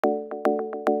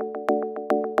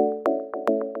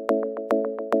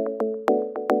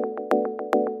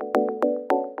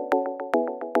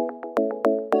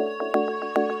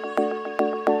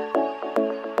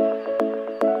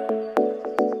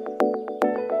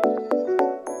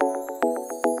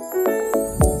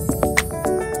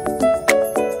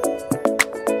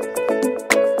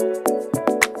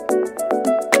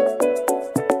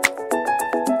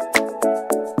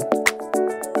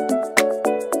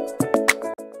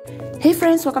Hey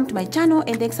friends, welcome to my channel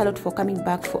and thanks a lot for coming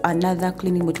back for another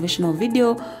cleaning motivational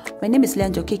video. My name is LEAH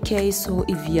NJOKI, so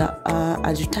if you are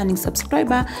a returning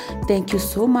subscriber, thank you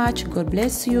so much. God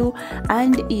bless you.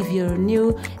 And if you're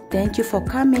new, thank you for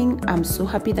coming. I'm so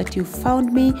happy that you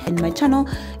found me, and my channel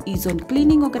is on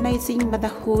cleaning, organizing,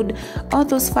 motherhood, all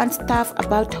those fun stuff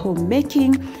about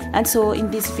homemaking. And so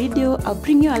in this video, I'll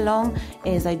bring you along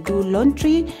as I do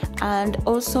laundry and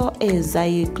also as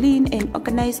I clean and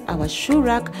organize our shoe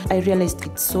rack. I realized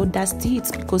it's so dusty.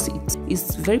 It's because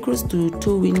it's very close to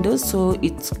two windows, so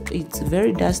it's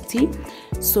very dusty.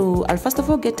 So I'll first of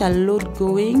all get a load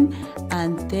going,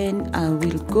 and then I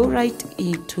will go right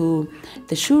into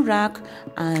the shoe rack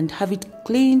and have it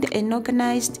cleaned and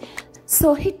organized.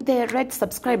 So hit the red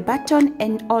subscribe button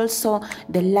and also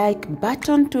the like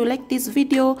button to like this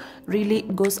video. Really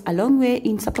goes a long way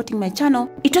in supporting my channel.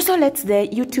 It also lets the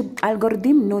YouTube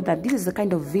algorithm know that this is the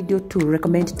kind of video to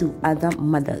recommend to other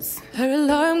mothers. Her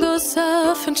alarm goes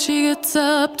off and she gets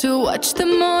up to watch the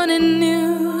morning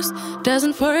news.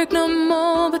 Doesn't work no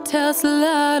more but tells a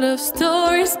lot of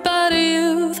stories about her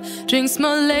youth. Drinks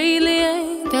more lately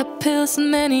and got pills in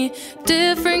many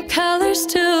different colors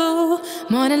too.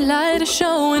 Morning light is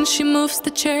showing, she moves the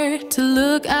chair to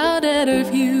look out at her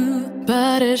view.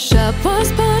 But her shop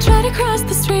was built right across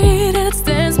the street, and it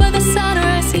stands where the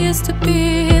sunrise used to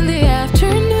be. In the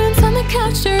afternoons on the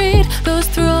couch to read, goes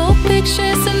through old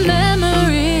pictures and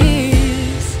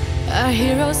memories. Our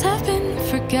heroes have been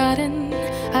forgotten,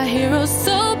 our heroes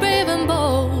so brave and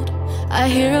bold. Our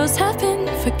heroes have been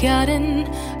forgotten,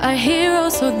 our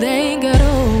heroes so they got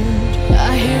old.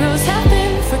 Our heroes have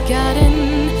been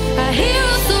forgotten, our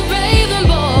heroes so brave and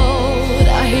bold.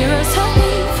 Our heroes have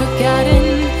been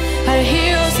forgotten, our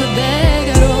heroes so they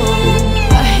got old.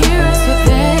 Our heroes so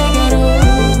they got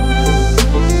old.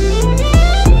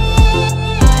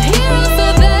 Our heroes so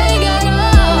they got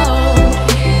old.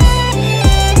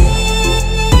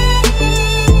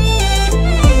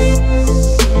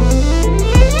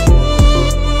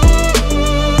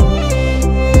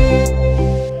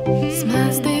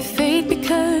 Smiles they fade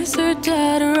because her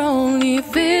daughter only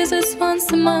visits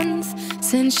once a month.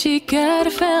 Since she got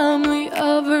a family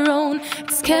of her own,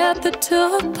 it's kept the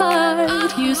two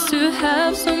apart. Used to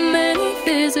have so many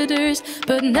visitors,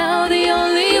 but now the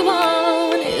only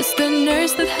one is the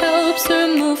nurse that helps her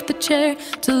move the chair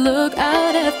to look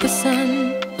out at the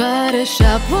sun. But her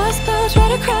shop was built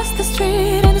right across the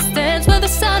street, and it stands where the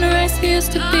sunrise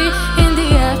used to be. In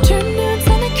the afternoons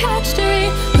on the couch to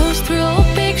read, goes through old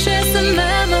pictures and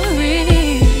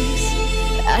memories.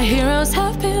 Our heroes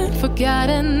have been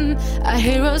forgotten, our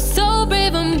heroes so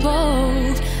brave and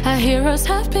bold. Our heroes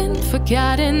have been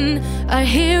forgotten, our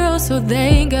heroes so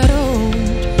they got old.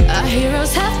 Our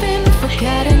heroes have been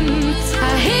forgotten,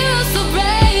 our heroes so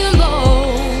brave and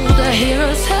bold. Our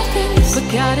heroes have been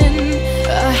forgotten,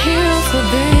 our heroes so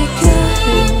they got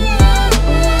old.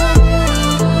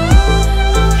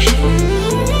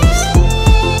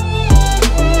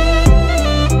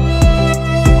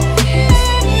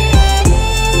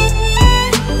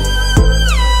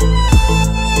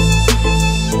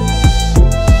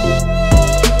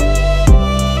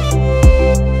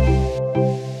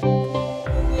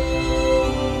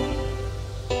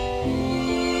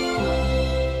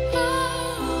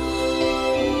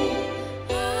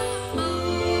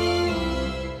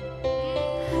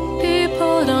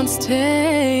 Don't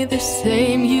stay the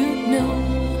same, you know.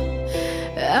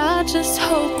 I just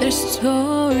hope their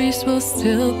stories will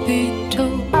still be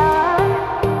told.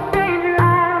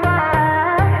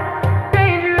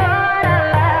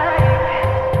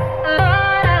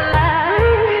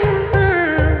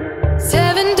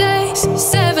 7 days,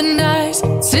 7 nights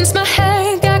since my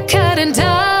hair got cut and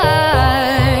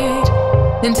dyed.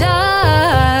 And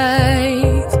I've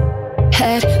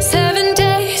had 7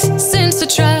 days since I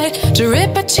tried to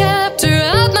rip a chapter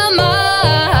out my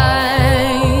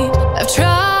mind. I've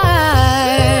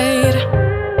tried,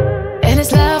 and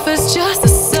his laugh is just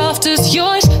as soft as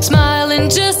yours, smiling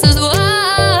just as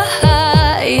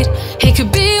wide. He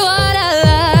could be what I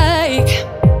like,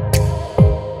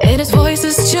 and his voice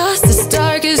is just as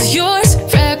dark as yours,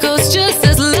 freckles just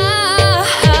as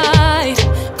light.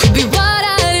 Could be what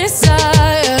I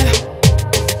desire.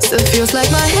 Still feels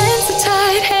like my hands are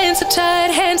tied, hands are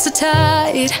tied, hands are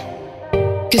tied.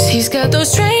 'Cause he's got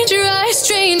those stranger eyes,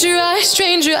 stranger eyes,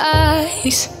 stranger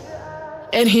eyes.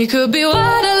 And he could be what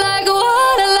I like,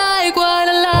 what I like, what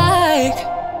I like.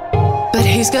 But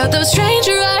he's got those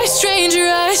stranger eyes, stranger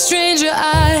eyes, stranger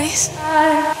eyes.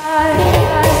 Stranger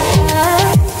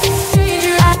eyes,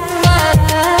 stranger what I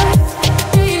like,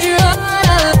 what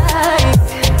I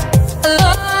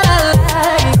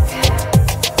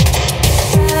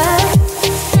like.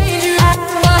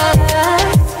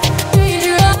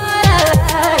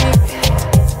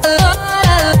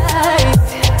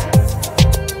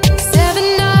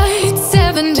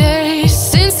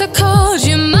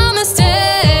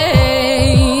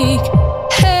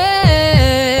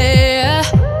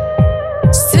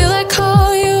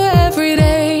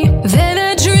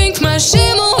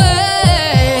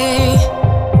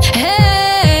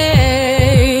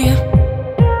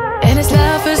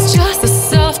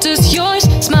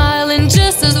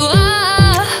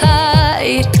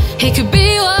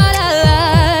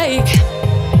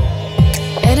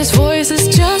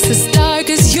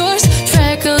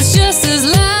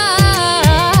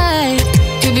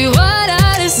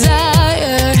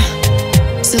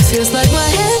 feels like my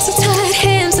hands are tied,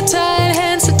 hands are tied,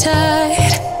 hands are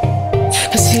tied.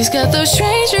 'Cause he's got those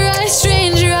stranger eyes,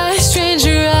 stranger eyes,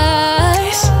 stranger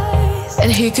eyes.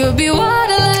 And he could be what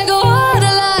I like, what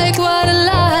I like, what I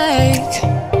like.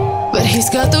 But he's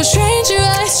got those stranger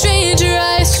eyes, stranger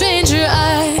eyes, stranger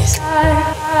eyes.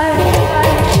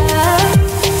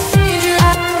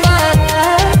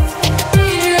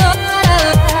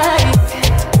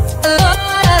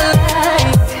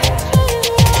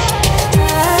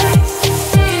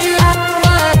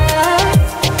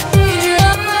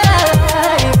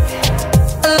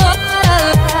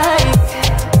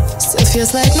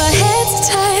 Feels like my hands are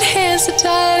tied, hands are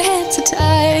tied, hands are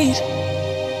tied.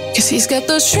 'Cause he's got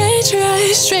those stranger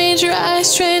eyes, stranger eyes,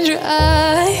 stranger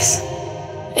eyes.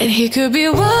 And he could be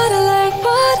what I like,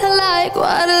 what I like,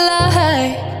 what I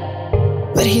like.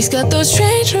 But he's got those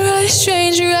stranger eyes,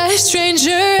 stranger eyes,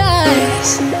 stranger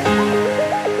eyes.